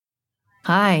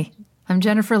Hi, I'm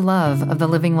Jennifer Love of the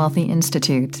Living Wealthy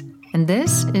Institute, and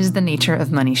this is the Nature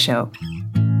of Money Show.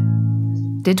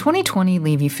 Did 2020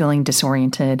 leave you feeling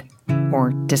disoriented or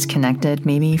disconnected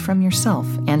maybe from yourself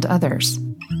and others?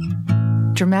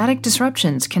 Dramatic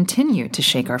disruptions continue to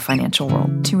shake our financial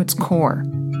world to its core,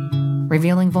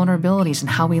 revealing vulnerabilities in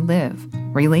how we live,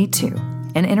 relate to,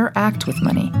 and interact with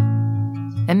money.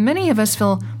 And many of us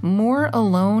feel more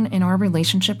alone in our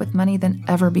relationship with money than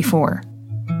ever before.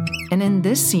 And in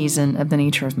this season of The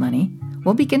Nature of Money,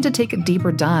 we'll begin to take a deeper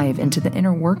dive into the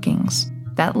inner workings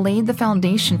that laid the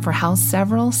foundation for how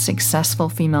several successful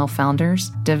female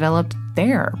founders developed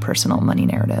their personal money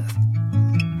narrative.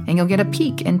 And you'll get a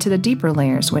peek into the deeper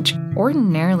layers which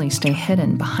ordinarily stay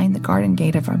hidden behind the garden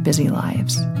gate of our busy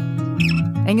lives.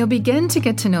 And you'll begin to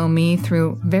get to know me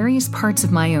through various parts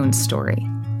of my own story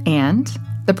and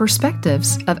the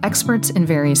perspectives of experts in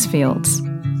various fields.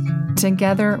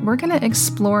 Together, we're going to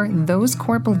explore those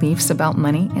core beliefs about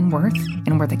money and worth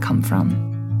and where they come from.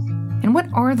 And what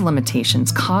are the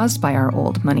limitations caused by our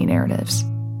old money narratives?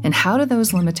 And how do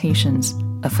those limitations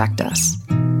affect us?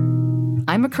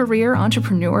 I'm a career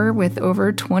entrepreneur with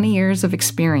over 20 years of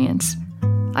experience.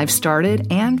 I've started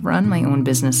and run my own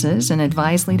businesses and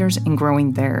advise leaders in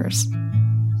growing theirs.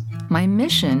 My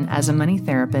mission as a money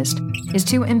therapist is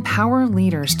to empower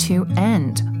leaders to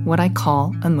end what I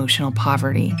call emotional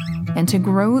poverty and to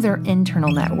grow their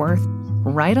internal net worth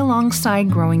right alongside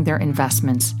growing their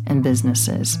investments and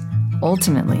businesses,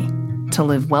 ultimately to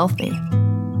live wealthy.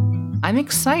 I'm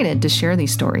excited to share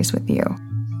these stories with you.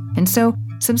 And so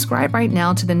subscribe right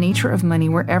now to The Nature of Money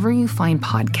wherever you find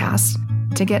podcasts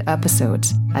to get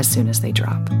episodes as soon as they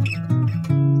drop.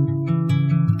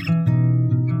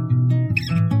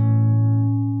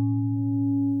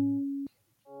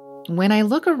 When I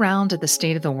look around at the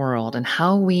state of the world and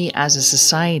how we as a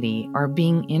society are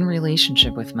being in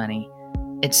relationship with money,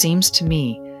 it seems to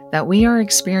me that we are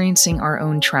experiencing our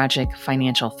own tragic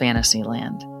financial fantasy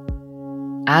land.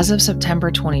 As of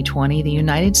September 2020, the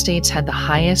United States had the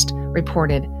highest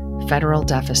reported federal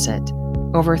deficit,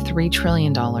 over $3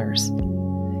 trillion.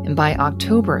 And by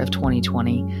October of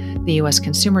 2020, the U.S.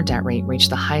 consumer debt rate reached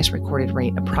the highest recorded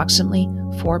rate, approximately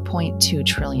 $4.2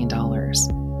 trillion.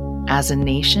 As a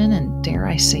nation, and dare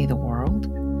I say the world,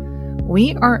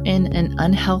 we are in an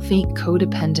unhealthy,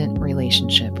 codependent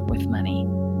relationship with money.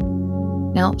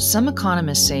 Now, some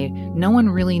economists say no one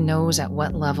really knows at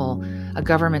what level a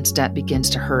government's debt begins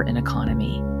to hurt an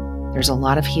economy. There's a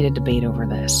lot of heated debate over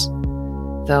this.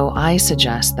 Though I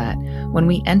suggest that when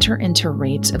we enter into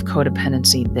rates of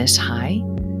codependency this high,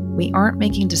 we aren't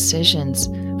making decisions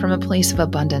from a place of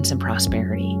abundance and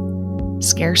prosperity.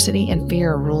 Scarcity and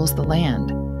fear rules the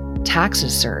land.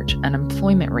 Taxes surge,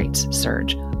 unemployment rates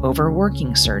surge,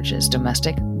 overworking surges,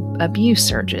 domestic abuse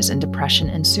surges, and depression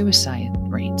and suicide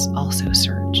rates also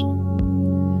surge.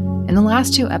 In the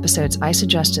last two episodes, I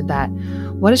suggested that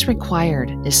what is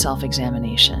required is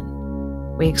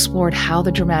self-examination. We explored how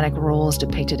the dramatic roles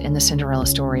depicted in the Cinderella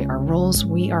story are roles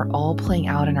we are all playing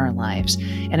out in our lives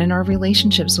and in our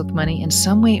relationships with money in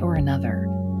some way or another.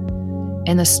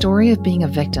 In the story of being a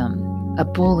victim, a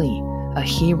bully, a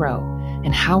hero,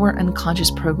 and how our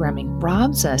unconscious programming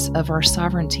robs us of our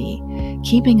sovereignty,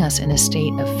 keeping us in a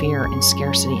state of fear and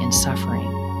scarcity and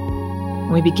suffering.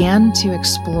 We began to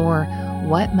explore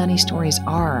what money stories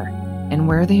are and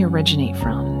where they originate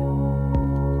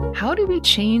from. How do we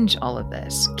change all of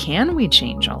this? Can we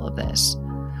change all of this?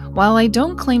 While I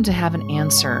don't claim to have an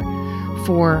answer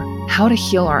for how to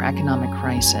heal our economic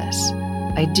crisis,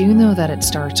 I do know that it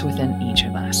starts within each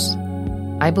of us.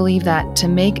 I believe that to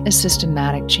make a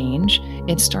systematic change,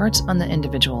 it starts on the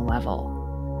individual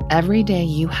level. Every day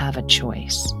you have a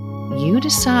choice. You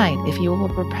decide if you will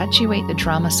perpetuate the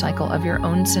drama cycle of your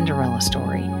own Cinderella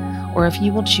story, or if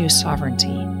you will choose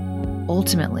sovereignty.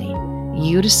 Ultimately,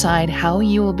 you decide how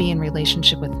you will be in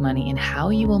relationship with money and how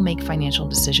you will make financial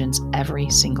decisions every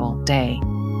single day.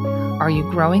 Are you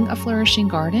growing a flourishing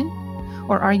garden,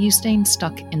 or are you staying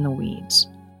stuck in the weeds?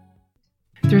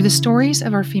 Through the stories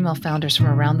of our female founders from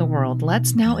around the world,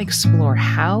 let's now explore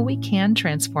how we can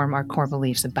transform our core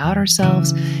beliefs about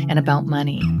ourselves and about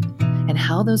money, and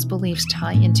how those beliefs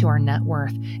tie into our net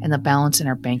worth and the balance in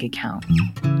our bank account.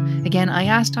 Again, I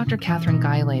asked Dr. Katherine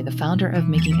Gaillet, the founder of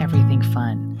Making Everything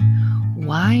Fun,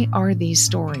 why are these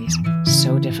stories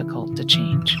so difficult to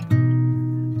change?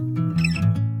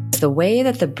 The way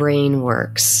that the brain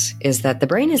works is that the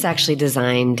brain is actually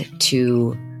designed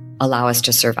to allow us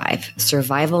to survive.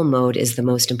 Survival mode is the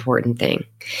most important thing.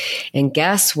 And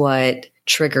guess what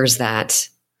triggers that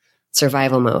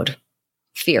survival mode?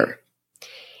 Fear.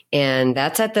 And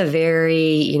that's at the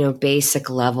very, basic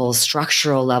levels,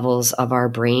 structural levels of our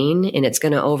brain. And it's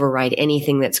going to override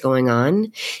anything that's going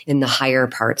on in the higher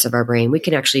parts of our brain. We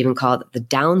can actually even call it the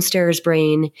downstairs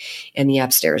brain and the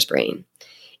upstairs brain.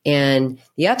 And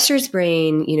the upstairs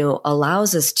brain,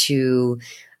 allows us to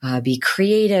be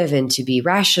creative and to be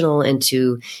rational and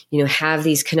to, have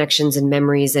these connections and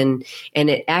memories, and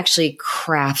it actually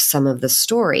crafts some of the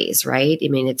stories, right? I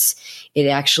mean, it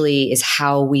actually is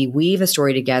how we weave a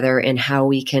story together and how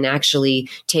we can actually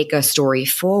take a story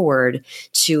forward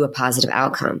to a positive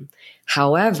outcome.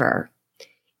 However,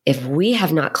 if we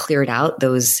have not cleared out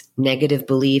those negative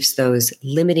beliefs, those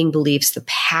limiting beliefs, the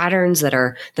patterns that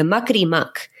are the muckety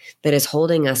muck that is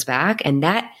holding us back, and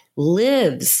that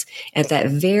lives at that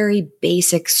very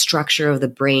basic structure of the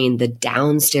brain, the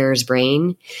downstairs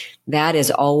brain, that is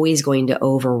always going to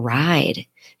override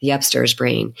the upstairs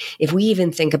brain. If we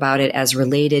even think about it as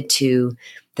related to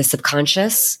the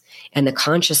subconscious and the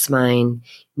conscious mind,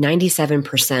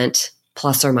 97%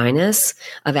 plus or minus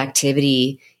of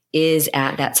activity is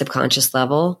at that subconscious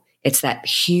level. It's that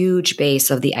huge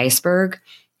base of the iceberg.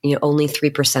 Only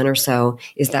 3% or so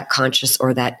is that conscious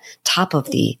or that top of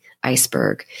the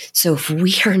iceberg. So if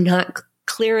we are not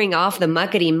clearing off the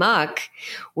muckety muck,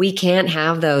 we can't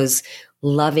have those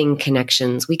loving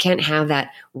connections. We can't have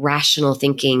that rational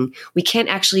thinking. We can't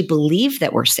actually believe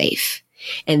that we're safe.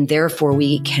 And therefore,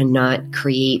 we cannot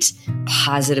create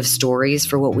positive stories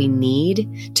for what we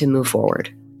need to move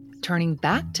forward. Turning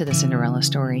back to the Cinderella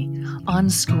story, on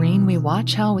screen we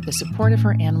watch how, with the support of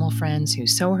her animal friends who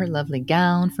sew her lovely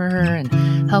gown for her and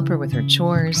help her with her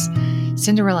chores,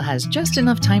 Cinderella has just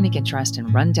enough time to get dressed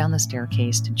and run down the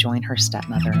staircase to join her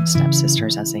stepmother and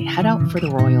stepsisters as they head out for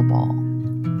the royal ball.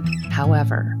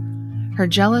 However, her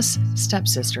jealous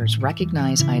stepsisters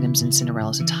recognize items in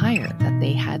Cinderella's attire that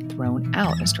they had thrown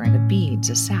out: a strand of beads,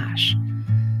 a sash.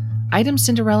 Items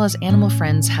Cinderella's animal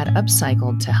friends had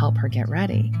upcycled to help her get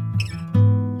ready.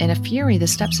 In a fury, the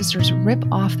stepsisters rip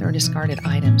off their discarded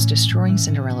items, destroying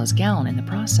Cinderella's gown in the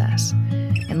process,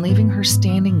 and leaving her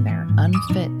standing there,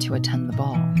 unfit to attend the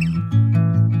ball.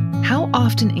 How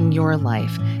often in your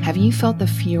life have you felt the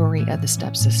fury of the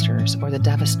stepsisters or the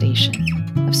devastation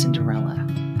of Cinderella?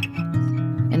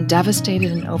 And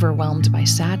devastated and overwhelmed by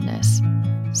sadness,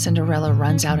 Cinderella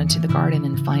runs out into the garden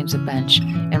and finds a bench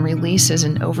and releases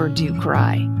an overdue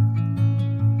cry.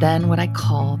 Then what I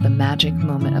call the magic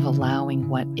moment of allowing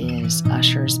what is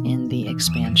ushers in the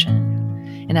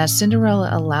expansion. And as Cinderella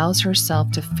allows herself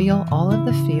to feel all of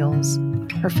the feels,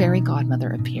 her fairy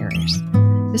godmother appears.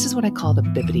 This is what I call the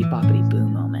bippity-boppity-boo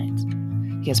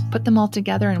moment. Because put them all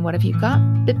together and what have you got?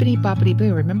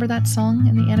 Bippity-boppity-boo. Remember that song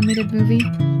in the animated movie?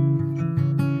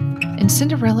 And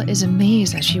Cinderella is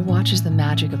amazed as she watches the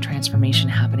magic of transformation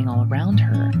happening all around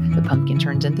her. The pumpkin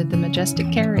turns into the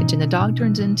majestic carriage, and the dog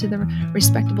turns into the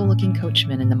respectable-looking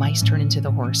coachman, and the mice turn into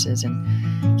the horses.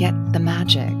 And yet the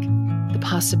magic, the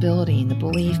possibility, and the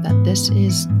belief that this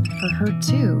is for her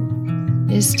too,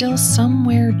 is still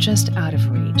somewhere just out of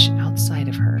reach, outside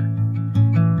of her.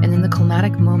 And then the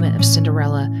climatic moment of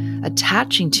Cinderella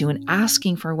attaching to and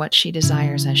asking for what she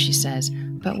desires as she says,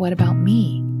 "But what about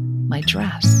me? My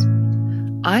dress?"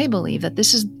 I believe that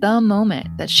this is the moment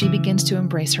that she begins to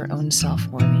embrace her own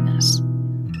self-worthiness.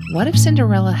 What if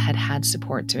Cinderella had had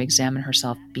support to examine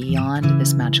herself beyond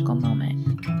this magical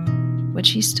moment? Would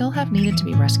she still have needed to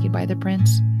be rescued by the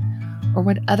prince? Or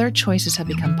would other choices have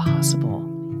become possible?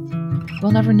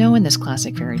 We'll never know in this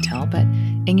classic fairy tale, but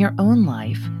in your own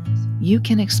life, you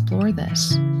can explore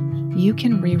this. You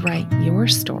can rewrite your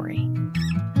story.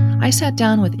 I sat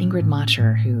down with Ingrid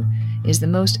Macher, who is the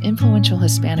most influential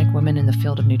Hispanic woman in the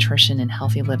field of nutrition and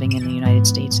healthy living in the United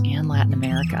States and Latin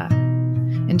America.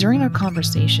 And during our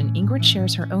conversation, Ingrid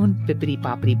shares her own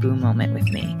bippity-boppity-boo moment with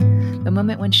me, the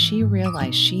moment when she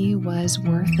realized she was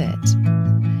worth it.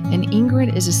 And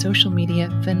Ingrid is a social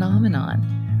media phenomenon.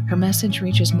 Her message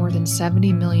reaches more than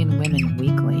 70 million women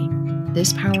weekly.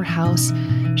 This powerhouse,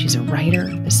 she's a writer,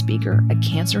 a speaker, a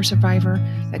cancer survivor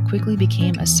that quickly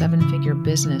became a 7-figure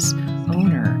business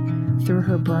owner through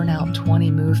her Burnout 20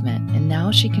 movement, and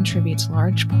now she contributes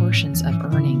large portions of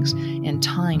earnings and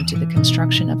time to the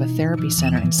construction of a therapy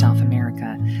center in South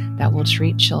America that will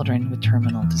treat children with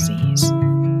terminal disease.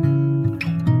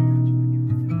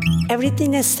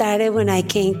 Everything started when I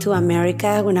came to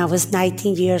America when I was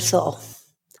 19 years old.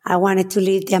 I wanted to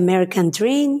live the American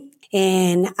dream,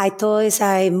 and I thought as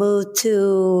I moved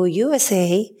to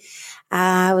USA,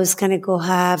 I was going to go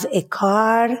have a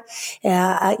car.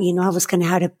 I was going to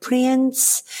have a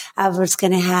prince. I was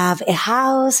going to have a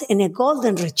house and a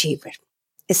golden retriever.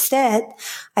 Instead,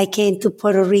 I came to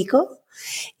Puerto Rico.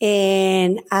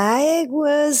 And I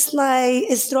was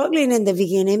like struggling in the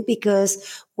beginning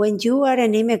because when you are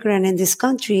an immigrant in this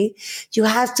country, you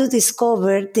have to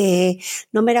discover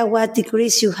no matter what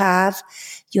degrees you have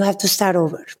to start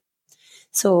over.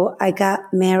 So I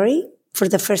got married for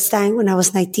the first time when I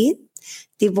was 19,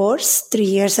 divorced 3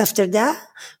 years after that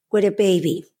with a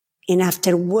baby. And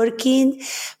after working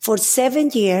for 7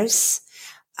 years,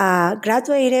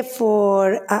 graduated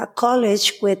for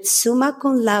college with summa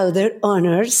cum laude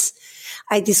honors.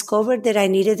 I discovered that I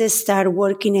needed to start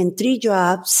working in 3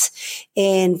 jobs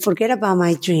and forget about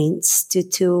my dreams.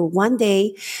 To one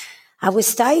day, I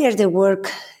was tired of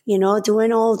work,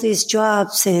 doing all these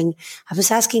jobs. And I was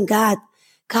asking God,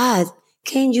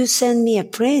 can you send me a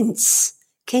prince?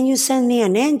 Can you send me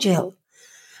an angel?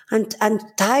 I'm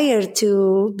tired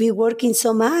to be working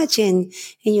so much. And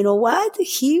you know what?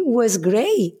 He was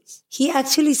great. He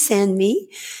actually sent me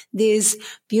this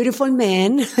beautiful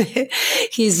man,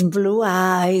 his blue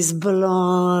eyes,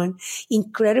 blonde,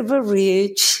 incredible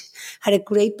rich, had a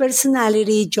great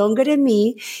personality, younger than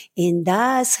me. And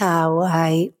that's how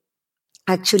I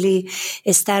actually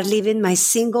start living my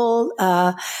single,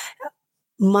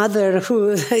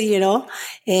 motherhood,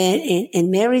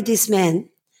 and married this man.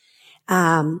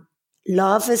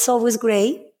 Love is always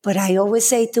great, but I always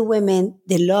say to women,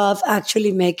 the love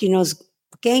actually making us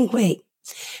gain weight.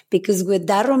 Because with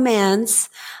that romance,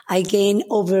 I gained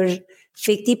over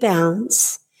 50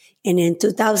 pounds. And in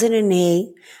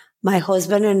 2008, my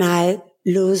husband and I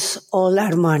lose all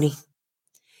our money.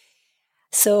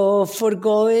 So for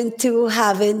going to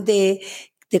having the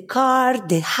car,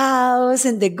 the house,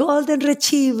 and the golden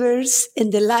retrievers,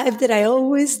 and the life that I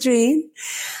always dreamed,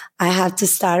 I had to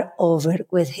start over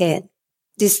with him.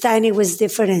 This time it was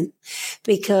different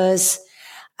because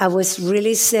I was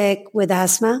really sick with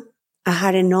asthma. I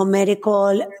had no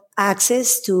medical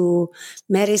access to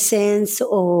medicines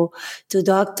or to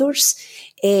doctors.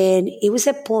 And it was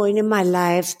a point in my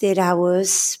life that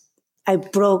I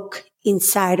broke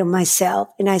inside of myself.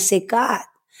 And I said, God,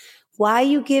 why are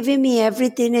you giving me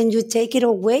everything and you take it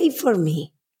away from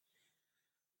me?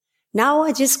 Now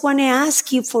I just want to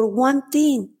ask you for one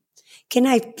thing. Can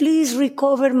I please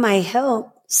recover my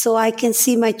health so I can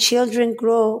see my children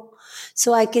grow,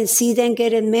 so I can see them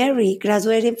getting married,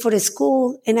 graduating for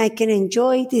school, and I can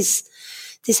enjoy this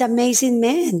amazing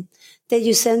man that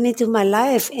you sent me to my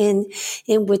life. And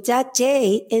with that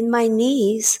day in my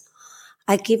knees,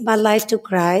 I give my life to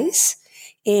Christ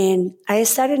and I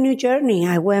started a new journey.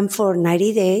 I went for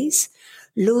 90 days,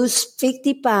 lose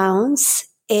 50 pounds,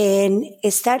 and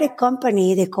start a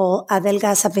company they call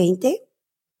Adelgaza 20.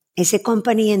 It's a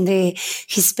company in the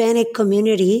Hispanic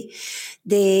community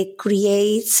that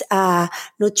creates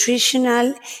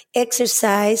nutritional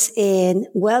exercise and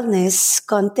wellness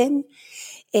content.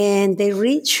 And they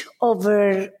reach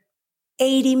over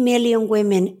 80 million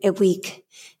women a week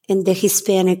in the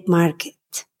Hispanic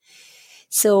market.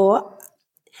 So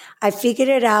I figured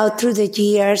it out through the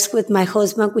years with my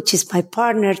husband, which is my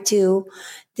partner too,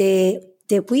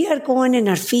 that we are going in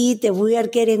our feet, that we are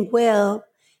getting well.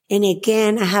 And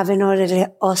again, I have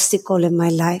another obstacle in my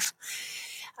life.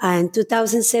 In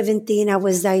 2017, I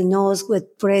was diagnosed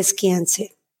with breast cancer.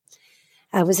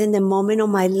 I was in the moment of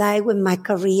my life with my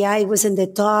career. I was in the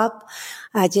top.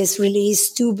 I just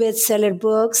released 2 bestseller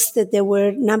books that they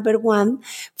were number 1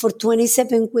 for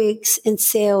 27 weeks in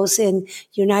sales in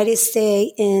United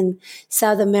States, in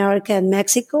South America, and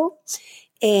Mexico.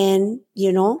 And,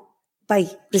 by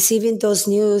receiving those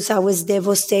news, I was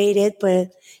devastated,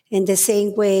 but in the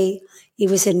same way, it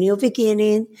was a new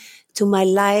beginning to my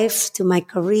life, to my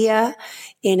career,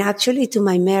 and actually to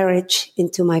my marriage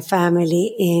and to my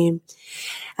family. And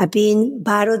I've been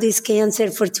battled this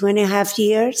cancer for 2.5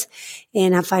 years,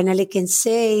 and I finally can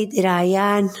say that I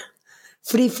am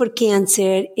free for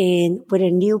cancer and with a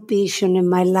new vision in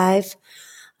my life.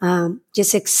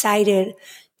 Just excited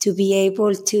to be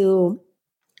able to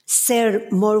serve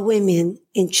more women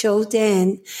and show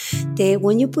them that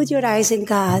when you put your eyes on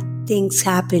God, things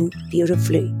happen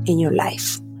beautifully in your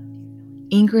life.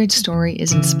 Ingrid's story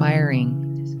is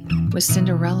inspiring. With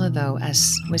Cinderella, though,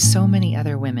 as with so many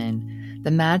other women,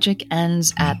 the magic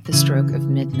ends at the stroke of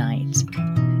midnight.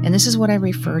 And this is what I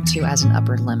refer to as an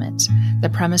upper limit. The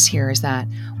premise here is that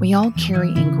we all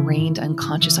carry ingrained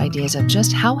unconscious ideas of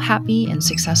just how happy and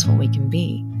successful we can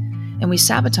be. And we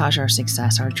sabotage our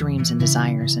success, our dreams and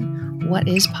desires, and what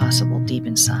is possible deep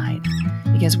inside,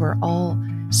 because we're all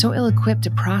so ill-equipped to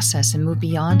process and move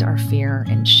beyond our fear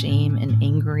and shame and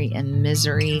angry and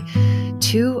misery,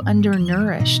 too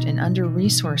undernourished and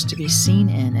under-resourced to be seen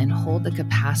in and hold the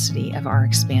capacity of our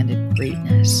expanded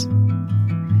greatness.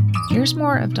 Here's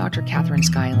more of Dr. Catherine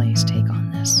Skylay's take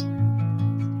on this.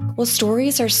 Well,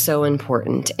 stories are so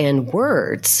important and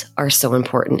words are so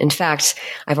important. In fact,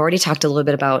 I've already talked a little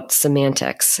bit about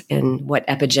semantics and what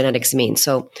epigenetics means.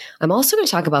 So I'm also going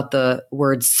to talk about the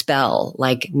word spell,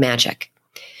 like magic.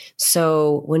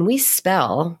 So when we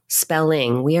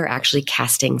spelling, we are actually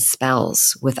casting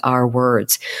spells with our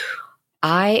words.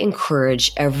 I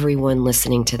encourage everyone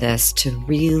listening to this to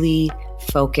really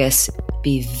focus,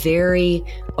 be very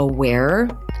aware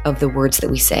of the words that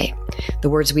we say,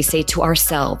 the words we say to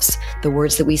ourselves, the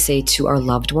words that we say to our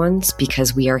loved ones,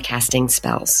 because we are casting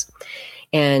spells.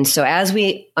 And so as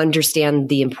we understand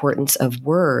the importance of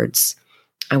words,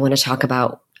 I want to talk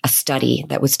about a study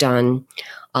that was done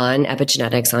on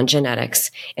epigenetics, on genetics.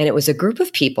 And it was a group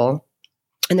of people,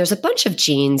 and there's a bunch of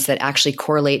genes that actually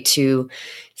correlate to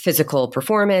physical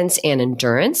performance and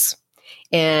endurance.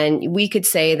 And we could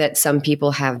say that some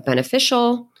people have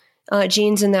beneficial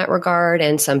genes in that regard,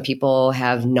 and some people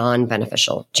have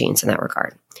non-beneficial genes in that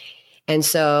regard. And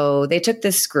so they took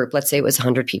this group, let's say it was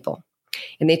 100 people,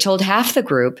 and they told half the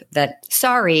group that,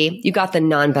 sorry, you got the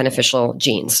non-beneficial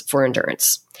genes for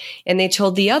endurance. And they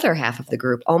told the other half of the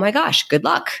group, oh my gosh, good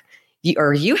luck.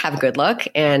 You have good luck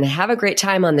and have a great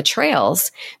time on the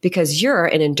trails because you're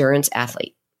an endurance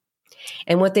athlete.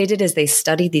 And what they did is they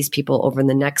studied these people over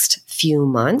the next few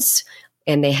months,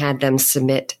 and they had them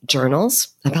submit journals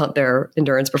about their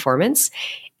endurance performance.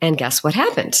 And guess what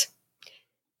happened?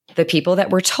 The people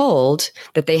that were told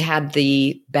that they had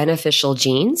the beneficial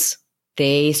genes,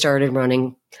 they started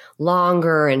running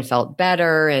longer and felt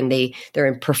better, and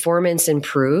their performance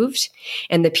improved.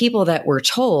 And the people that were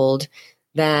told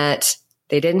that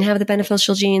they didn't have the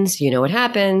beneficial genes, you know what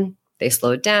happened? They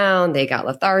slowed down. They got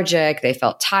lethargic. They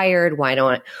felt tired. Why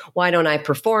don't I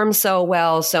perform so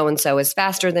well? So-and-so is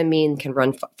faster than me and can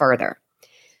run further.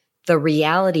 The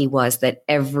reality was that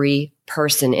every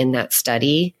person in that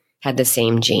study had the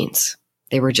same genes.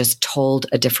 They were just told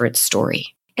a different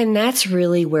story. And that's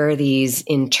really where these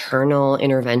internal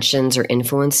interventions or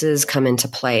influences come into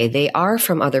play. They are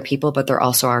from other people, but they're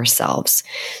also ourselves.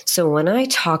 So when I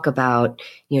talk about,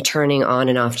 turning on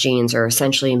and off genes, or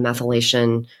essentially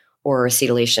methylation or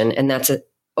acetylation, and that's an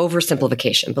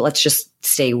oversimplification, but let's just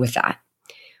stay with that.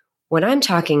 When I'm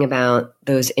talking about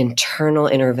those internal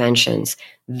interventions,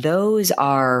 those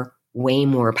are way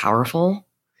more powerful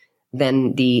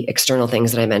than the external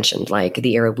things that I mentioned, like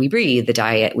the air we breathe, the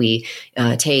diet we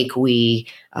take,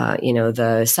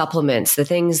 the supplements, the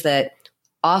things that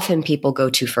often people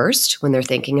go to first when they're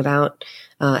thinking about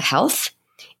health.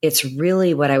 It's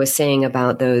really what I was saying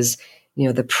about those,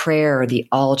 the prayer, the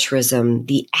altruism,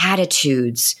 the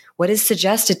attitudes, what is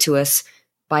suggested to us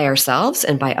by ourselves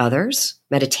and by others,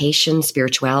 meditation,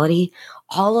 spirituality,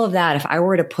 all of that. If I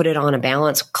were to put it on a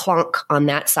balance, clunk on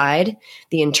that side,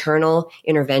 the internal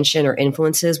intervention or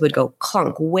influences would go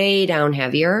clunk way down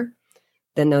heavier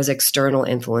than those external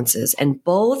influences. And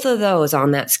both of those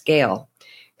on that scale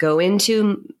go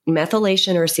into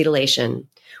methylation or acetylation,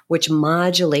 which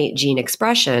modulate gene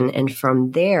expression. And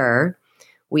from there,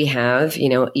 we have,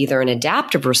 either an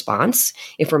adaptive response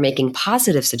if we're making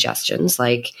positive suggestions,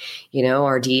 like,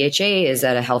 our DHA is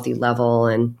at a healthy level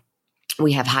and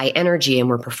we have high energy and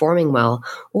we're performing well,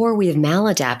 or we have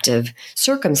maladaptive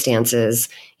circumstances,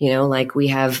 like we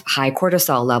have high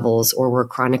cortisol levels, or we're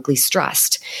chronically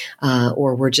stressed,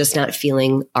 or we're just not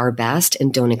feeling our best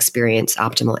and don't experience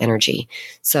optimal energy.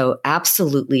 So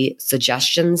absolutely,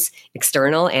 suggestions,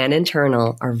 external and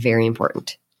internal, are very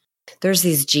important. There's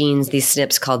these genes, these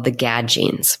SNPs called the GAD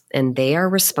genes, and they are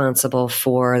responsible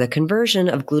for the conversion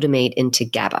of glutamate into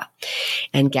GABA.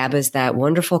 And GABA is that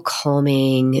wonderful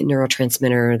calming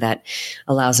neurotransmitter that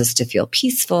allows us to feel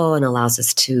peaceful and allows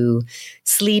us to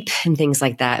sleep and things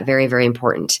like that. Very, very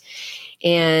important.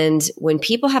 And when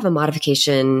people have a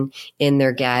modification in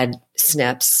their GAD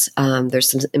SNPs,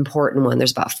 there's some important one.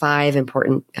 There's about 5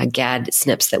 important GAD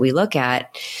SNPs that we look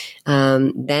at.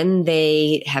 Then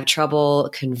they have trouble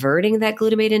converting that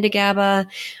glutamate into GABA.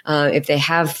 If they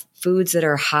have foods that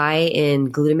are high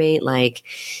in glutamate, like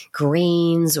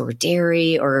grains or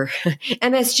dairy or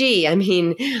MSG,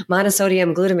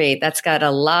 monosodium glutamate, that's got a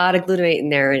lot of glutamate in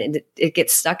there, and it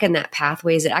gets stuck in that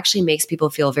pathways. It actually makes people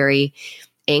feel very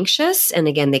anxious. And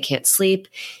again, they can't sleep.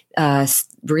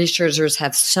 Researchers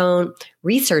have shown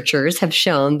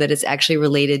that it's actually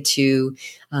related to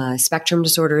spectrum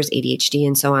disorders, ADHD,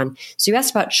 and so on. So you asked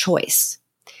about choice.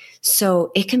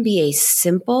 So it can be a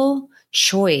simple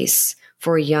choice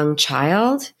for a young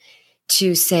child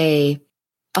to say,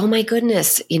 oh my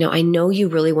goodness, I know you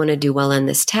really want to do well on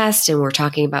this test. And we're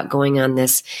talking about going on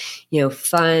this,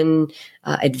 fun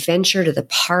adventure to the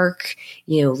park,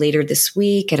 later this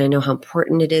week. And I know how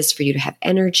important it is for you to have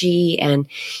energy. And,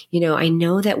 I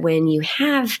know that when you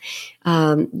have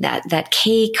that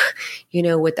cake,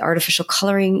 with the artificial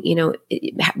coloring,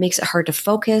 it makes it hard to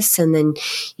focus. And then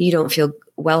you don't feel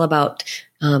well about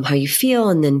how you feel.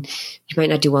 And then you might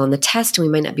not do well on the test, and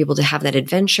we might not be able to have that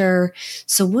adventure.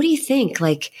 So what do you think?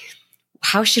 Like,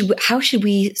 how should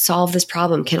we solve this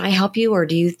problem? Can I help you? Or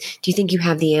do you think you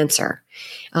have the answer?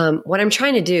 What I'm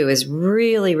trying to do is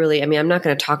really, really, I'm not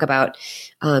going to talk about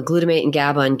glutamate and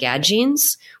GABA and GAD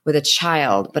genes with a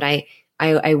child, but I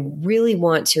really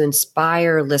want to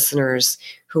inspire listeners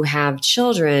who have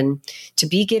children to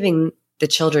be giving the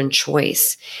children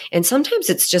choice. And sometimes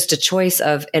it's just a choice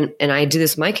of, and I do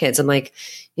this with my kids. I'm like,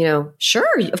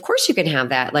 sure, of course you can have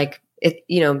that. Like,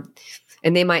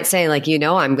 and they might say like,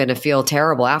 I'm going to feel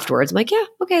terrible afterwards. I'm like, yeah,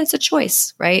 okay, it's a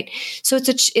choice, right? So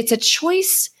it's a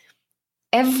choice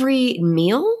every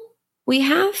meal we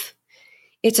have.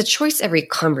 It's a choice every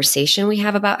conversation we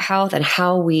have about health and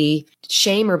how we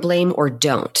shame or blame or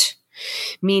don't.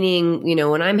 Meaning,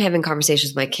 when I'm having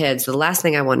conversations with my kids, the last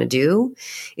thing I want to do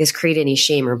is create any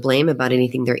shame or blame about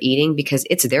anything they're eating, because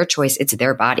it's their choice. It's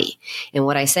their body. And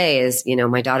what I say is,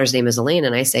 my daughter's name is Elena,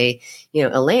 and I say,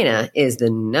 Elena is the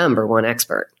number one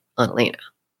expert on Elena,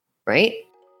 right?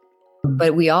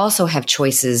 But we also have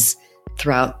choices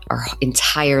throughout our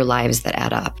entire lives that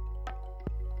add up.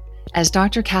 As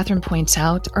Dr. Catherine points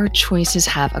out, our choices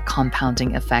have a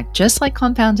compounding effect, just like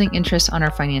compounding interest on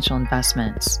our financial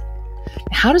investments.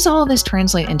 How does all of this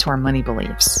translate into our money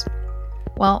beliefs?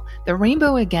 Well, the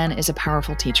rainbow again is a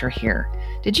powerful teacher here.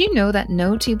 Did you know that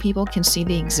no two people can see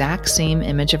the exact same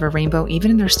image of a rainbow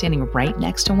even if they're standing right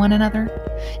next to one another?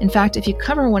 In fact, if you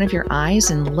cover one of your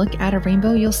eyes and look at a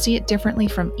rainbow, you'll see it differently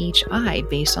from each eye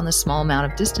based on the small amount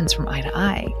of distance from eye to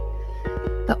eye.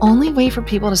 The only way for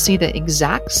people to see the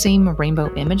exact same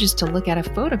rainbow image is to look at a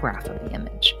photograph of the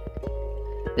image.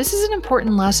 This is an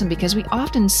important lesson because we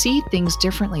often see things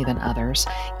differently than others,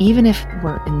 even if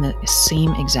we're in the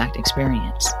same exact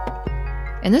experience.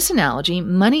 In this analogy,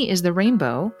 money is the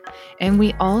rainbow, and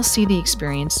we all see the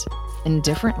experience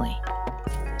indifferently.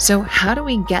 So how do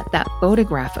we get that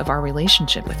photograph of our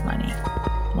relationship with money?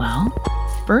 Well,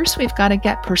 first we've got to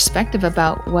get perspective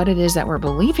about what it is that we're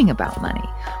believing about money.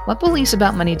 What beliefs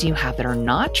about money do you have that are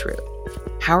not true?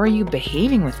 How are you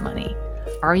behaving with money?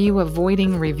 Are you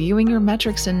avoiding reviewing your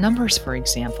metrics and numbers, for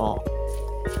example?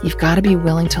 You've got to be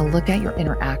willing to look at your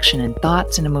interaction and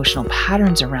thoughts and emotional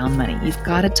patterns around money. You've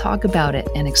got to talk about it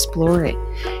and explore it.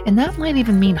 And that might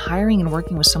even mean hiring and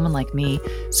working with someone like me,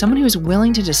 someone who is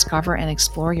willing to discover and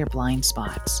explore your blind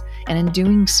spots. And in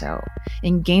doing so,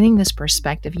 in gaining this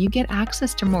perspective, you get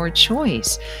access to more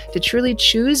choice, to truly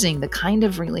choosing the kind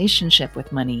of relationship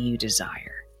with money you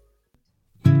desire.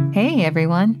 Hey,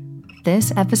 everyone.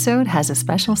 This episode has a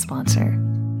special sponsor.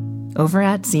 Over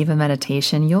at Ziva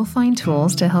Meditation, you'll find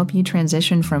tools to help you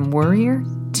transition from worrier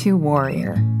to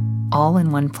warrior, all in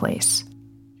one place.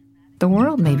 The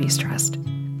world may be stressed,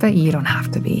 but you don't have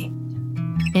to be.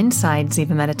 Inside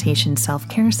Ziva Meditation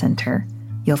Self-Care Center,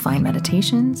 you'll find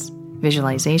meditations,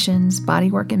 visualizations,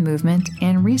 bodywork and movement,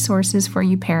 and resources for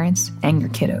you parents and your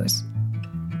kiddos.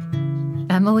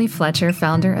 Emily Fletcher,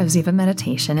 founder of Ziva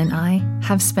Meditation, and I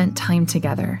have spent time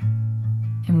together,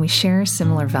 and we share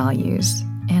similar values.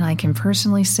 And I can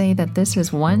personally say that this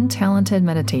is one talented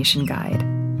meditation guide.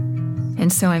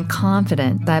 And so I'm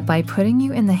confident that by putting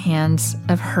you in the hands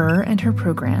of her and her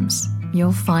programs,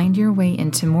 you'll find your way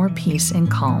into more peace and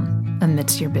calm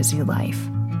amidst your busy life.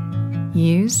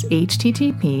 Use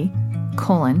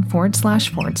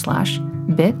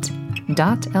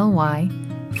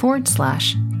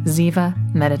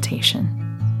http://bit.ly/Ziva Meditation.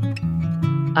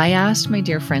 I asked my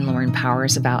dear friend Lauren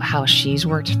Powers about how she's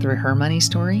worked through her money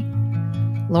story.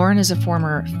 Lauren is a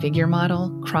former figure model,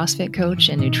 CrossFit coach,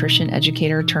 and nutrition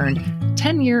educator turned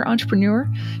 10-year entrepreneur.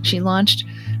 She launched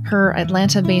her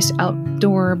Atlanta-based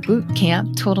outdoor boot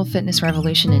camp, Total Fitness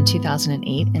Revolution, in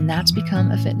 2008, and that's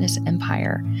become a fitness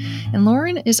empire. And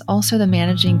Lauren is also the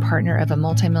managing partner of a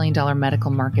multi-million-dollar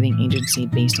medical marketing agency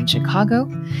based in Chicago,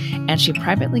 and she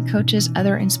privately coaches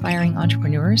other inspiring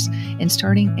entrepreneurs in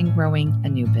starting and growing a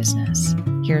new business.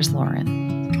 Here's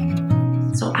Lauren.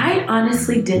 So I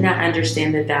honestly did not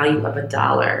understand the value of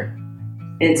 $1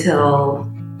 until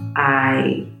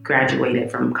I graduated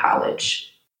from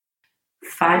college.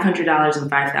 $500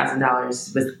 and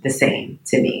 $5,000 was the same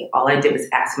to me. All I did was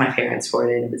ask my parents for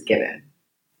it and it was given.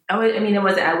 I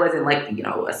wasn't like,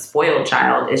 a spoiled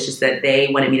child. It's just that they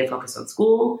wanted me to focus on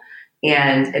school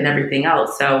and everything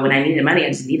else. So when I needed money, I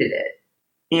just needed it.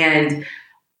 And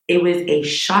it was a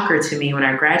shocker to me when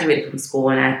I graduated from school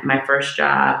and my first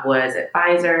job was at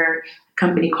Pfizer,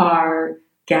 company car,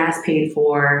 gas paid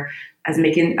for. I was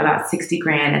making about 60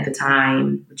 grand at the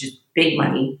time, which is big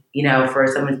money, for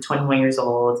someone 21 years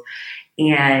old.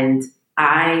 And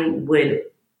I would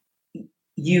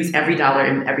use every dollar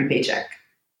in every paycheck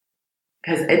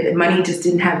because money just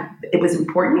it was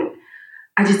important.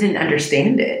 I just didn't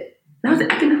understand it. And I was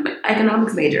an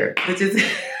economics major, which is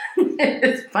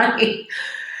it's funny.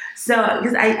 So,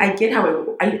 because I get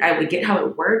how I would get how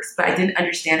it works, but I didn't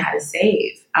understand how to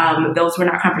save. Those were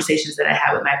not conversations that I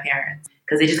had with my parents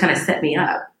because they just kind of set me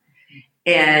up.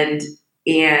 And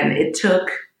it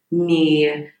took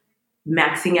me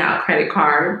maxing out credit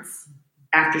cards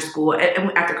after school,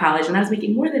 after college, and I was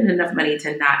making more than enough money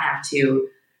to not have to.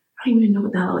 I don't even know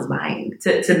what the hell I was buying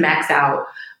to max out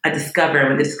a Discover.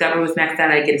 When the Discover was maxed out,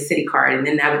 I'd get a Citi card, and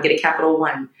then I would get a Capital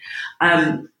One.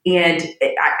 And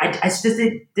I just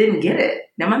didn't get it.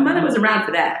 Now, my mother was around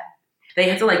for that. They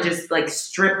had to just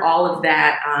strip all of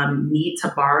that need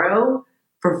to borrow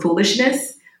for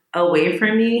foolishness away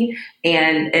from me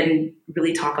and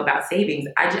really talk about savings.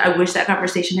 I wish that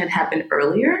conversation had happened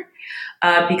earlier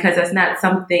because that's not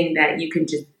something that you can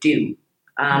just do.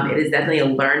 It is definitely a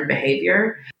learned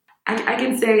behavior. I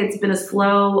can say it's been a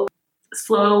slow,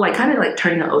 kind of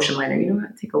turning an ocean liner.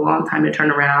 It take a long time to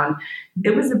turn around.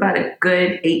 It was about a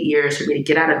good 8 years for me to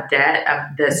get out of debt,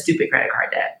 of the stupid credit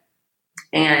card debt,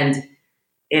 and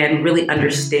really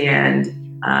understand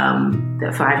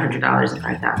that $500 and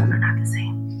 $5,000 are not the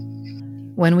same.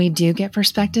 When we do get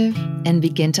perspective and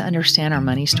begin to understand our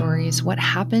money stories, what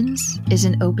happens is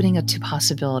an opening up to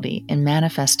possibility and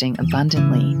manifesting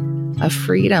abundantly, of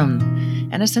freedom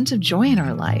and a sense of joy in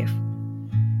our life.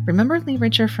 Remember Lee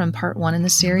Richer from part 1 in the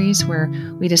series where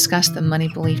we discussed the money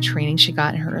belief training she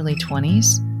got in her early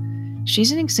 20s?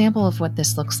 She's an example of what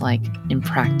this looks like in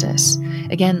practice.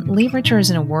 Again, Lee Richer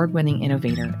is an award-winning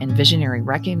innovator and visionary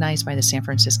recognized by the San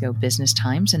Francisco Business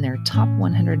Times in their top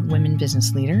 100 women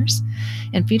business leaders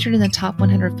and featured in the top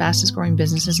 100 fastest-growing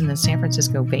businesses in the San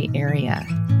Francisco Bay Area.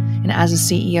 And as a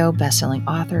CEO, best-selling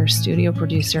author, studio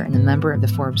producer, and a member of the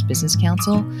Forbes Business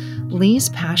Council, Lee's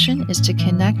passion is to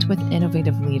connect with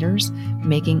innovative leaders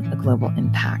making a global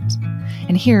impact.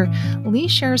 And here, Lee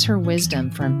shares her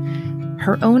wisdom from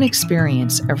her own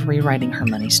experience of rewriting her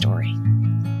money story.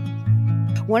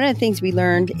 One of the things we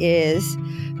learned is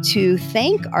to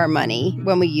thank our money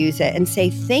when we use it and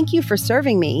say, thank you for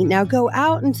serving me. Now go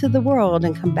out into the world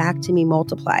and come back to me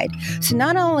multiplied. So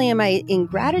not only am I in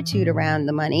gratitude around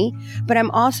the money, but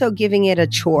I'm also giving it a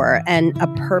chore and a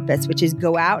purpose, which is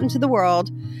go out into the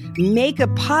world, make a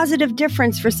positive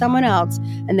difference for someone else,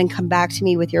 and then come back to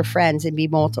me with your friends and be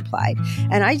multiplied.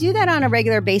 And I do that on a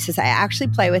regular basis. I actually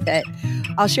play with it.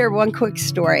 I'll share one quick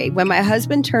story. When my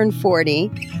husband turned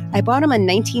 40, I bought him a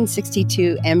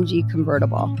 1962 MG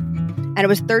convertible, and it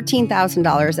was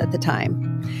 $13,000 at the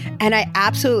time. And I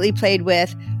absolutely played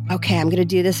with, okay, I'm going to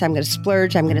do this. I'm going to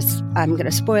splurge. I'm going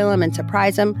to spoil him and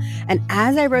surprise him. And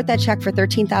as I wrote that check for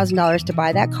 $13,000 to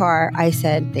buy that car, I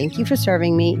said, thank you for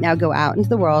serving me. Now go out into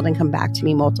the world and come back to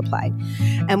me multiplied.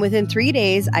 And within 3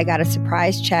 days, I got a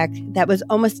surprise check that was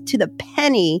almost to the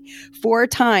penny 4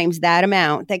 times that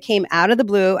amount that came out of the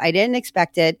blue. I didn't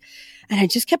expect it. And I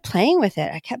just kept playing with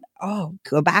it. I kept,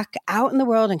 go back out in the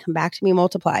world and come back to me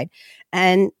multiplied.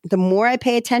 And the more I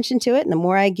pay attention to it and the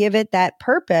more I give it that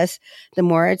purpose, the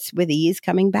more it's with ease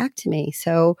coming back to me.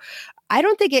 So I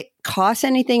don't think it costs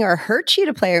anything or hurts you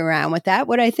to play around with that.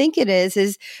 What I think it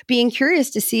is being curious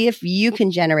to see if you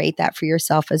can generate that for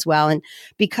yourself as well. And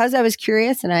because I was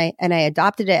curious and I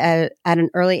adopted it at an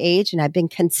early age, and I've been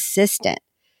consistent.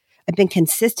 I've been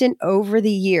consistent over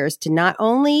the years to not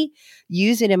only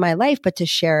use it in my life, but to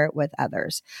share it with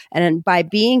others. And by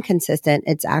being consistent,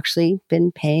 it's actually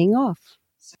been paying off.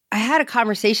 I had a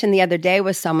conversation the other day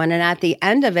with someone, and at the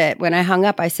end of it, when I hung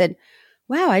up, I said,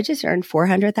 wow, I just earned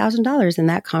 $400,000 in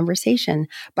that conversation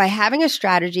by having a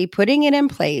strategy, putting it in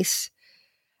place.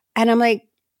 And I'm like,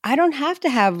 I don't have to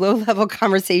have low-level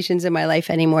conversations in my life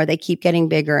anymore. They keep getting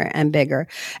bigger and bigger.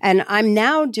 And I'm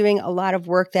now doing a lot of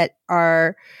work that's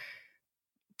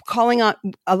calling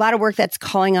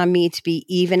on me to be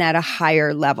even at a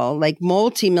higher level, like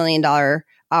multi-million-dollar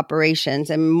operations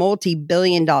and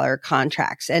multi-billion-dollar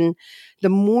contracts. And the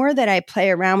more that I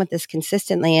play around with this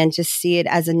consistently and just see it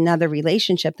as another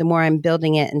relationship, the more I'm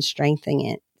building it and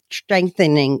strengthening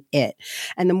it.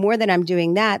 And the more that I'm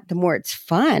doing that, the more it's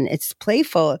fun. It's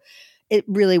playful. It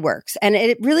really works. And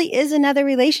it really is another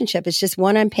relationship. It's just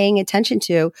one I'm paying attention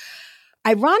to.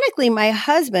 Ironically, my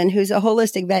husband, who's a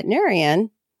holistic veterinarian,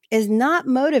 is not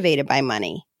motivated by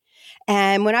money.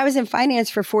 And when I was in finance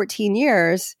for 14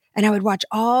 years, and I would watch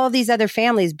all these other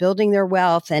families building their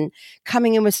wealth and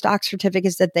coming in with stock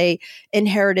certificates that they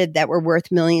inherited that were worth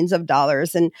millions of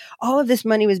dollars. And all of this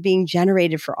money was being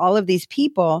generated for all of these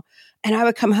people. And I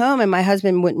would come home and my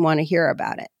husband wouldn't want to hear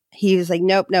about it. He was like,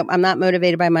 nope, I'm not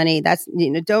motivated by money. That's,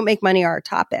 don't make money our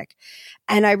topic.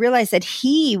 And I realized that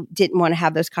he didn't want to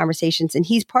have those conversations. And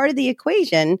he's part of the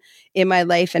equation in my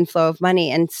life and flow of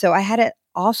money. And so I had to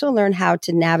also learn how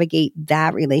to navigate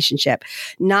that relationship.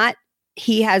 Not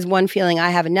he has one feeling, I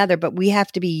have another, but we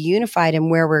have to be unified in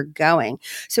where we're going.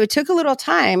 So it took a little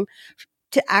time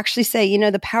to actually say,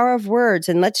 the power of words,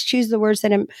 and let's choose the words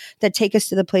that take us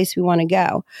to the place we want to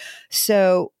go.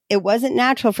 So it wasn't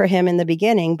natural for him in the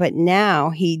beginning, but now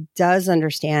he does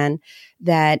understand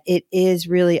that it is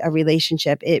really a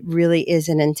relationship. It really is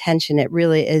an intention. It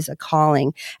really is a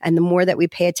calling. And the more that we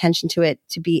pay attention to it,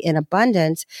 to be in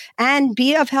abundance and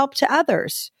be of help to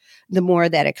others, the more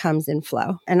that it comes in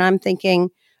flow. And I'm thinking,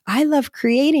 I love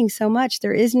creating so much.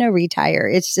 There is no retire.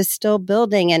 It's just still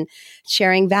building and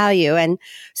sharing value. And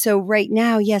so right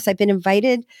now, yes, I've been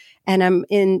invited and I'm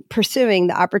pursuing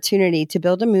the opportunity to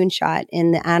build a moonshot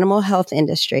in the animal health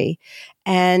industry.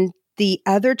 And the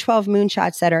other 12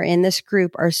 moonshots that are in this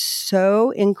group are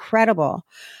so incredible.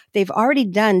 They've already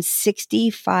done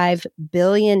 $65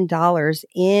 billion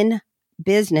in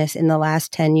business in the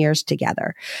last 10 years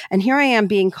together. And here I am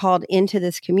being called into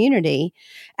this community.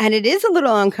 And it is a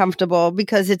little uncomfortable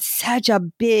because it's such a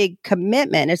big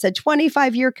commitment. It's a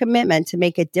 25-year commitment to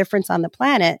make a difference on the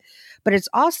planet, but it's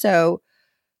also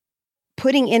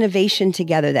putting innovation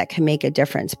together that can make a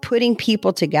difference, putting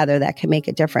people together that can make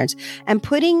a difference, and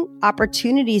putting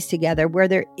opportunities together where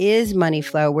there is money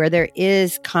flow, where there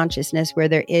is consciousness, where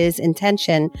there is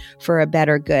intention for a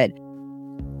better good.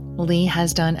 Lee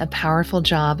has done a powerful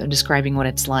job of describing what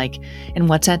it's like and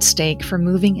what's at stake for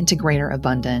moving into greater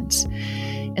abundance.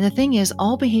 And the thing is,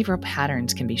 all behavioral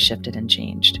patterns can be shifted and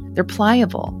changed. They're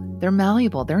pliable, they're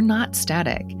malleable, they're not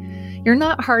static. You're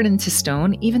not hardened to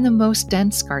stone. Even the most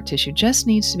dense scar tissue just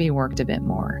needs to be worked a bit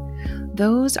more.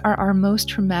 Those are our most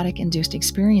traumatic-induced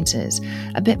experiences.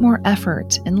 A bit more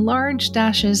effort and large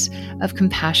dashes of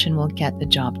compassion will get the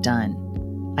job done.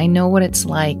 I know what it's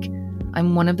like.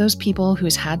 I'm one of those people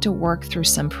who's had to work through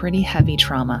some pretty heavy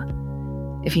trauma.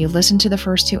 If you listen to the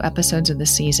first 2 episodes of the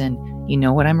season, you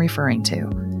know what I'm referring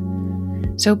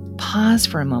to. So pause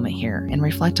for a moment here and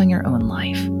reflect on your own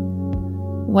life.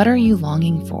 What are you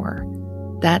longing for?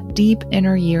 That deep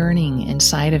inner yearning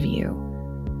inside of you.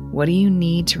 What do you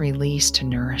need to release to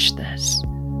nourish this?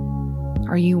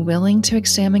 Are you willing to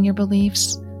examine your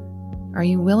beliefs? Are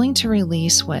you willing to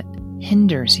release what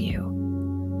hinders you?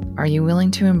 Are you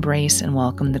willing to embrace and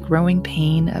welcome the growing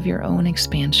pain of your own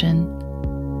expansion?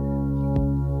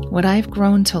 What I've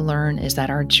grown to learn is that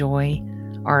our joy,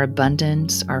 our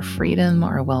abundance, our freedom,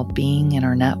 our well-being, and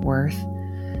our net worth,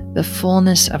 the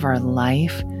fullness of our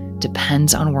life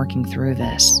depends on working through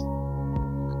this.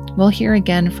 We'll hear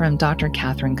again from Dr.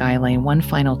 Catherine Gaillet one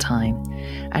final time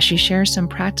as she shares some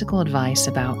practical advice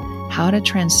about how to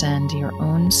transcend your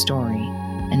own story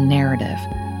and narrative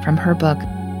from her book,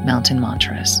 Mountain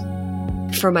Mantras.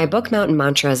 For my book, Mountain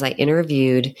Mantras, I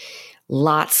interviewed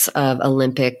lots of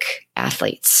Olympic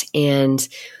athletes. And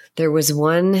there was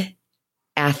one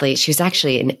athlete, she was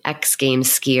actually an X Games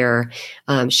skier.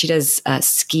 She does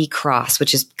ski cross,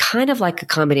 which is kind of like a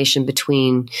combination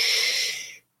between,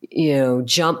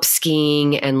 jump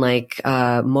skiing and like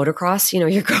motocross.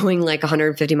 You're going like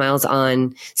 150 miles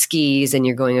on skis and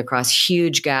you're going across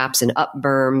huge gaps and up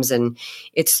berms, and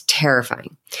it's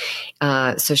terrifying.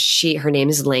 So her name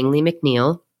is Langley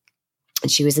McNeil, and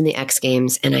she was in the X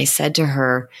Games. And I said to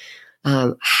her,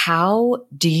 how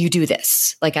do you do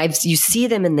this? Like you see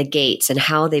them in the gates and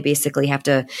how they basically have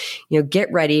to,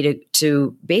 get ready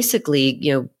to basically,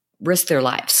 risk their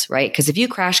lives, right? Because if you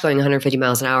crash going 150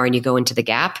 miles an hour and you go into the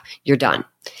gap, you're done.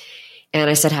 And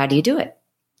I said, how do you do it?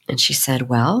 And she said,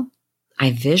 well, I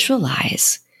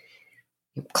visualize,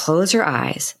 close your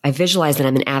eyes. I visualize that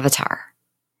I'm an avatar.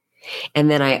 And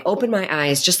then I open my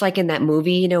eyes, just like in that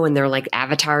movie, when they're like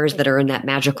avatars that are in that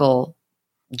magical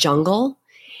jungle.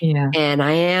 Yeah. And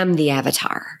I am the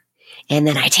avatar. And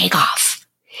then I take off.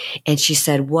 And she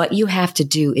said, what you have to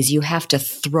do is you have to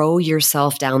throw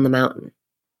yourself down the mountain.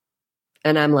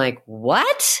 And I'm like,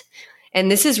 what? And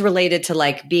this is related to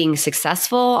like being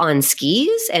successful on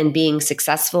skis and being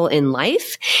successful in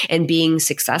life and being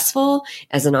successful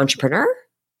as an entrepreneur.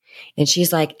 And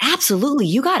she's like, absolutely.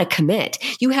 You got to commit.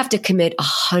 You have to commit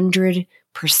 100%.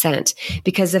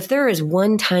 Because if there is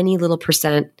one tiny little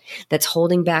percent that's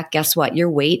holding back, guess what? Your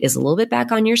weight is a little bit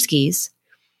back on your skis.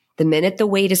 The minute the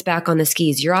weight is back on the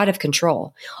skis, you're out of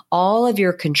control. All of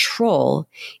your control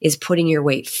is putting your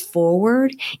weight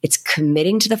forward. It's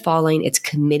committing to the fall line. It's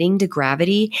committing to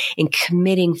gravity and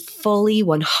committing fully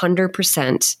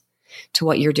 100% to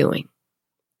what you're doing.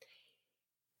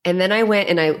 And then I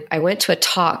went to a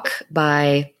talk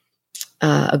by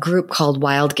a group called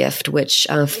Wild Gift, which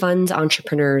funds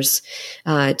entrepreneurs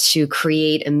to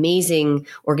create amazing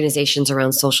organizations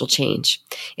around social change.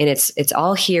 And it's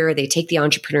all here. They take the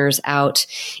entrepreneurs out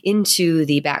into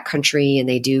the backcountry and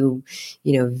they do,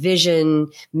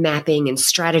 vision mapping and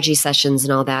strategy sessions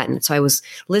and all that. And so I was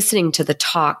listening to the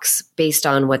talks based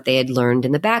on what they had learned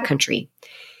in the backcountry.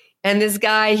 And this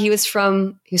guy, he was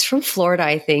from Florida,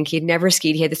 I think. He'd never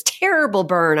skied. He had this terrible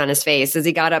burn on his face as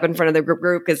he got up in front of the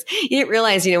group because he didn't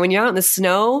realize, when you're out in the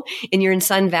snow and you're in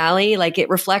Sun Valley, like it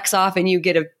reflects off and you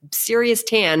get a serious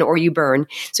tan or you burn.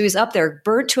 So he's up there,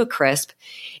 burnt to a crisp.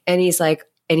 And he's like,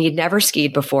 and he'd never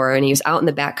skied before. And he was out in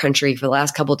the backcountry for the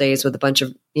last couple of days with a bunch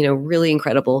of, really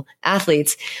incredible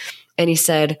athletes. And he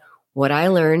said, what I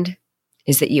learned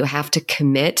is that you have to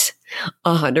commit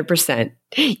 100%.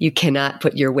 You cannot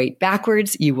put your weight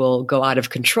backwards. You will go out of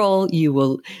control. You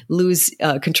will lose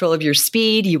control of your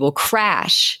speed. You will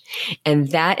crash. And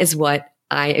that is what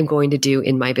I am going to do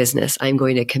in my business. I'm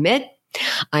going to commit.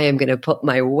 I am going to put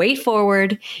my weight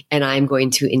forward and I'm going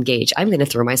to engage. I'm going to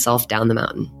throw myself down the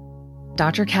mountain.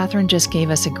 Dr. Catherine just gave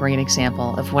us a great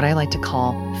example of what I like to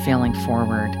call failing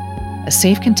forward, a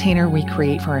safe container we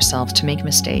create for ourselves to make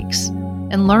mistakes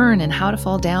and learn and how to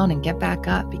fall down and get back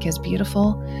up, because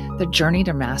beautiful, the journey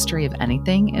to mastery of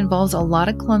anything involves a lot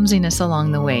of clumsiness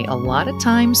along the way, a lot of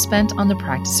time spent on the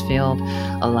practice field,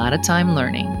 a lot of time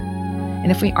learning.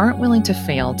 And if we aren't willing to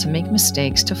fail, to make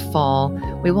mistakes, to fall,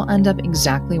 we will end up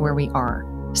exactly where we are,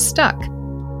 stuck.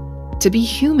 To be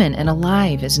human and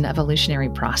alive is an evolutionary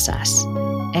process,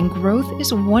 and growth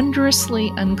is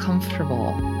wondrously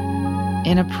uncomfortable.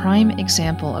 And a prime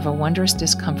example of a wondrous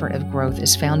discomfort of growth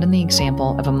is found in the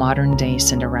example of a modern-day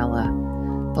Cinderella,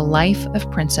 the life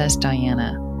of Princess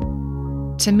Diana.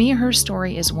 To me, her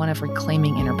story is one of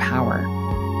reclaiming inner power.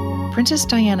 Princess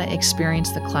Diana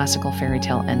experienced the classical fairy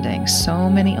tale ending so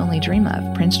many only dream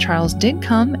of. Prince Charles did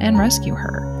come and rescue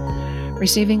her,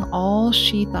 receiving all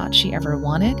she thought she ever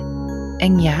wanted,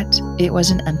 and yet it was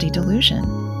an empty delusion.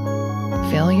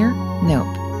 Failure? Nope.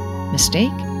 Mistake?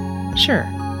 Sure.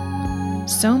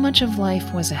 So much of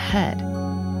life was ahead,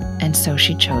 and so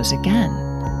she chose again.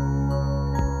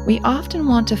 We often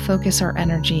want to focus our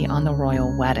energy on the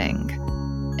royal wedding,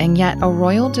 and yet a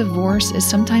royal divorce is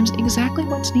sometimes exactly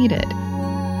what's needed.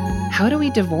 How do we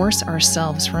divorce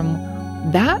ourselves from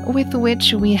that with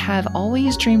which we have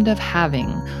always dreamed of having,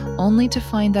 only to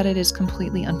find that it is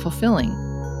completely unfulfilling?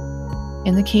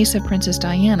 In the case of Princess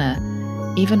Diana,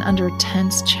 even under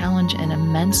tense challenge and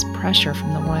immense pressure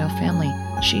from the royal family,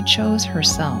 she chose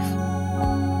herself.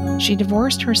 She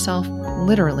divorced herself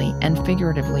literally and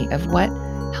figuratively of what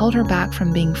held her back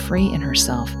from being free in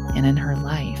herself and in her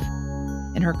life.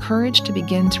 And her courage to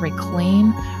begin to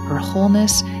reclaim her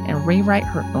wholeness and rewrite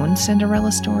her own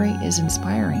Cinderella story is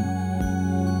inspiring.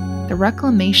 The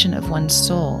reclamation of one's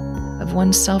soul, of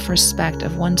one's self-respect,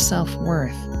 of one's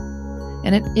self-worth.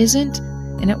 And it isn't,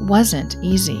 and it wasn't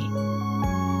easy.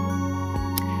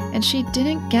 And she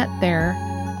didn't get there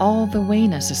all the way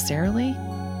necessarily,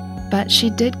 but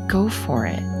she did go for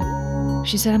it.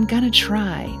 She said, I'm gonna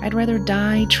try. I'd rather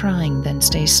die trying than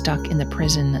stay stuck in the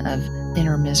prison of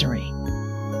inner misery.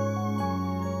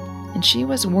 And she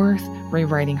was worth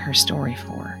rewriting her story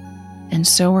for. And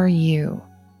so are you.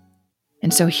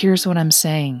 And so here's what I'm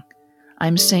saying.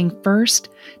 I'm saying first,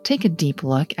 take a deep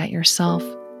look at yourself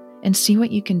and see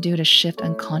what you can do to shift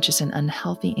unconscious and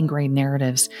unhealthy ingrained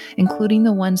narratives, including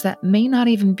the ones that may not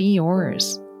even be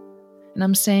yours. And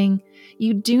I'm saying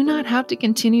you do not have to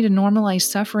continue to normalize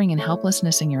suffering and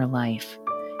helplessness in your life.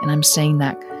 And I'm saying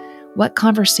that what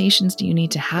conversations do you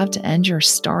need to have to end your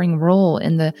starring role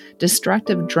in the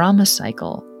destructive drama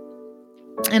cycle?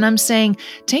 And I'm saying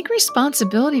take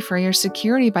responsibility for your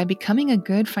security by becoming a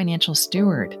good financial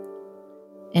steward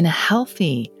and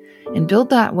and build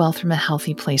that wealth from a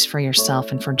healthy place for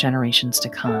yourself and for generations to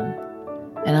come.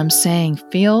 And I'm saying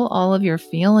feel all of your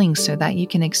feelings so that you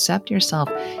can accept yourself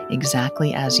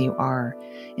exactly as you are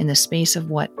in the space of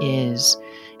what is,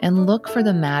 and look for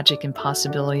the magic and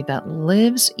possibility that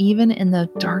lives even in the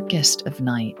darkest of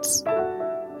nights.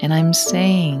 And I'm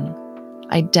saying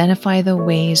identify the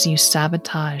ways you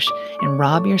sabotage and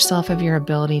rob yourself of your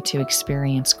ability to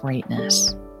experience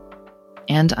greatness.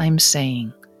 And I'm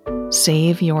saying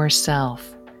save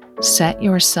yourself. Set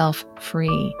yourself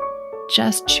free.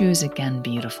 Just choose again,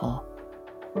 beautiful.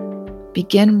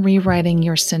 Begin rewriting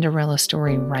your Cinderella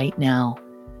story right now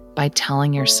by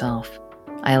telling yourself,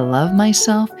 I love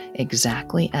myself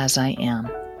exactly as I am.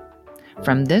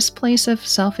 From this place of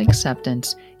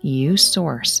self-acceptance, you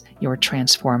source your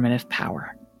transformative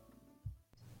power.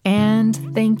 And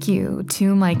thank you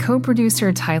to my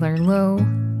co-producer, Tyler Lowe,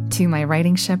 to my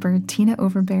writing shepherd, Tina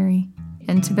Overberry,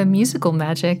 and to the musical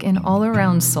magic and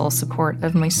all-around soul support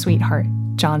of my sweetheart,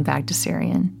 John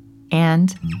Bagdasarian,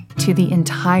 and to the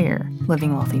entire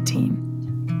Living Wealthy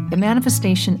team. The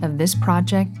manifestation of this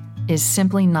project is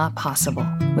simply not possible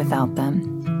without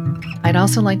them. I'd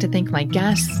also like to thank my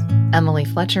guests, Emily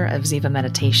Fletcher of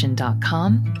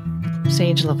ZivaMeditation.com,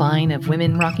 Sage Levine of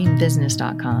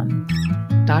WomenRockingBusiness.com,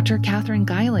 Dr. Catherine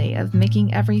Guiley of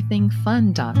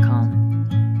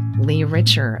MakingEverythingFun.com, Lee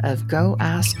Richer of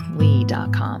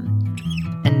GoAskLee.com,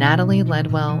 and Natalie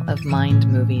Ledwell of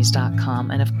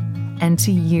MindMovies.com. And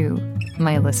to you,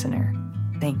 my listener,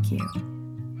 thank you.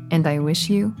 And I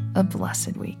wish you a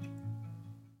blessed week.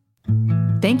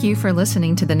 Thank you for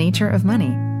listening to The Nature of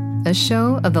Money, a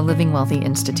show of the Living Wealthy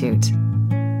Institute.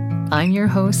 I'm your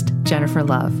host, Jennifer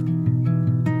Love.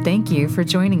 Thank you for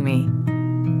joining me.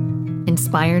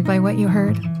 Inspired by what you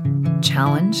heard?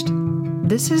 Challenged?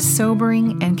 This is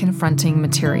sobering and confronting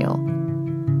material.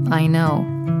 I know.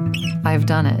 I've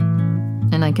done it,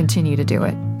 and I continue to do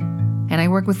it. And I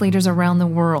work with leaders around the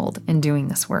world in doing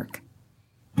this work.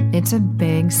 It's a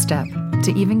big step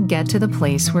to even get to the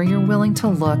place where you're willing to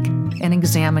look and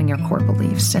examine your core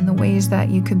beliefs and the ways that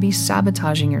you could be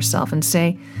sabotaging yourself and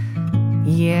say,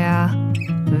 yeah,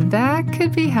 that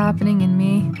could be happening in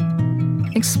me.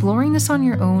 Exploring this on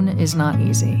your own is not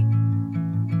easy.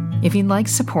 If you'd like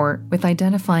support with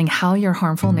identifying how your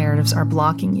harmful narratives are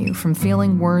blocking you from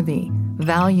feeling worthy,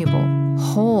 valuable,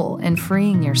 whole, and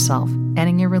freeing yourself and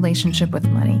in your relationship with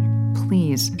money,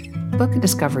 please book a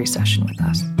discovery session with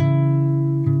us.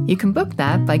 You can book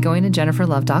that by going to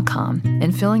jenniferlove.com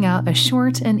and filling out a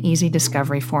short and easy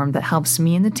discovery form that helps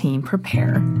me and the team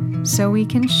prepare so we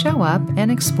can show up and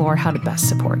explore how to best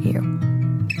support you.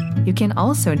 You can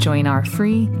also join our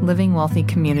free Living Wealthy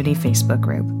Community Facebook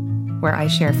group, where I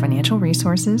share financial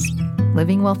resources,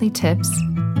 living wealthy tips,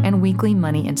 and weekly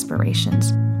money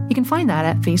inspirations. You can find that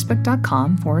at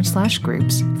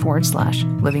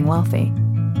facebook.com/groups/living wealthy.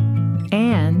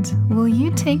 And will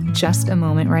you take just a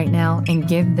moment right now and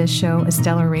give this show a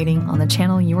stellar rating on the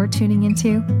channel you are tuning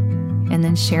into? And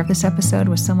then share this episode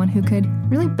with someone who could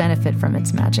really benefit from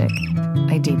its magic.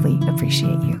 I deeply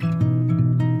appreciate you.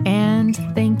 And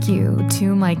thank you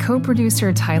to my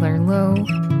co-producer, Tyler Lowe,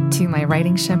 to my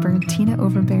writing shepherd, Tina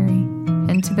Overberry,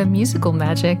 and to the musical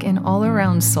magic and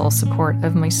all-around soul support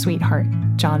of my sweetheart,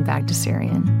 John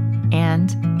Bagdasarian,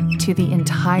 and to the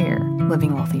entire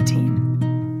Living Wealthy team.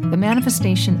 The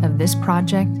manifestation of this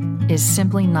project is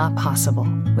simply not possible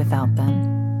without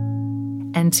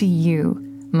them. And to you,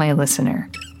 my listener,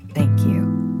 thank you.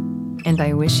 And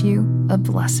I wish you a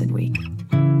blessed week.